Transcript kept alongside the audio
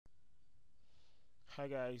Hi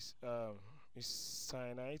guys, it's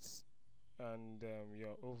Cyanite, and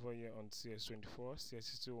you're over here on CS24,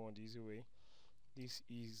 CS2 the easy way. This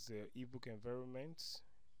is the ebook environment.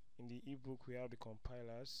 In the ebook, we have the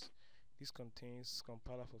compilers. This contains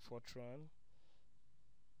compiler for Fortran.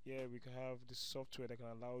 Yeah, we can have the software that can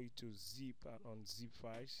allow you to zip and unzip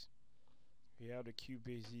files. We have the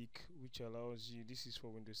QBasic, which allows you. This is for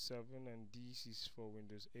Windows 7, and this is for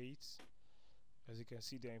Windows 8. As you can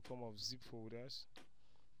see, they're in form of zip folders.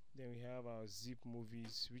 Then we have our zip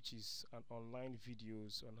movies, which is an online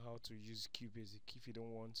videos on how to use QBasic if you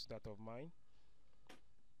don't want that of mine.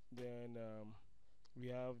 Then we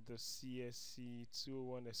have the CSC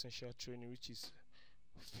 201 essential training, which is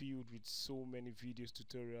filled with so many videos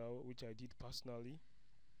tutorial which I did personally.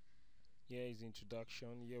 Here is the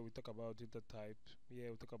introduction. Here we talk about data type. Here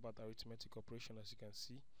we talk about arithmetic operation, as you can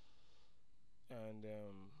see. And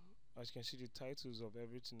as you can see, the titles of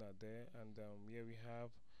everything are there. And here we have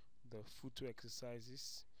the photo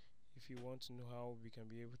exercises. If you want to know how we can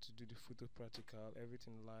be able to do the photo practical,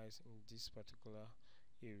 everything lies in this particular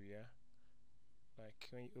area. Like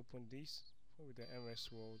when you open this with the MS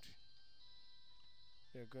Word,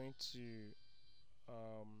 you're going to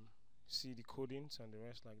see the codings and the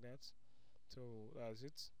rest like that. So that's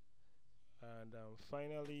it. And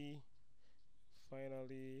finally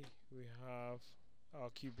we have our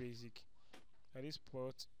QBasic. At this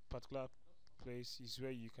particular place is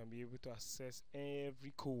where you can be able to access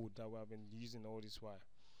every code that we have been using all this while,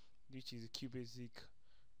 which is the QBasic.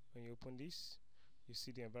 When you open this, you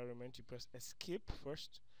see the environment. You press escape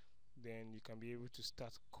first, then you can be able to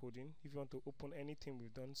start coding. If you want to open anything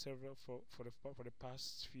we've done several for the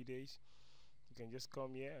past few days, you can just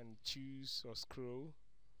come here and choose or scroll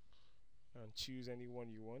and choose any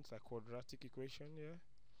one you want, like quadratic equation. Yeah,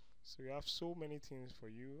 so we have so many things for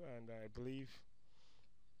you, and I believe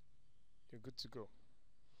you're good to go.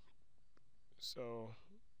 So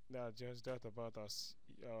that's just that about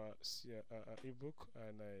our ebook,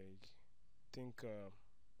 and I think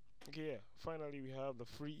okay, yeah, finally we have the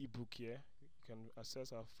free ebook here. You can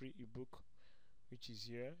access our free ebook, which is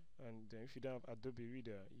here. And if you don't have Adobe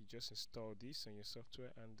Reader, you just install this on your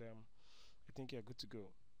software, and I think you're good to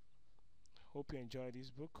go. Hope you enjoy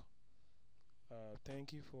this book.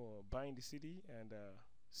 Thank you for buying the CD, and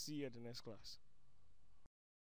see you at the next class.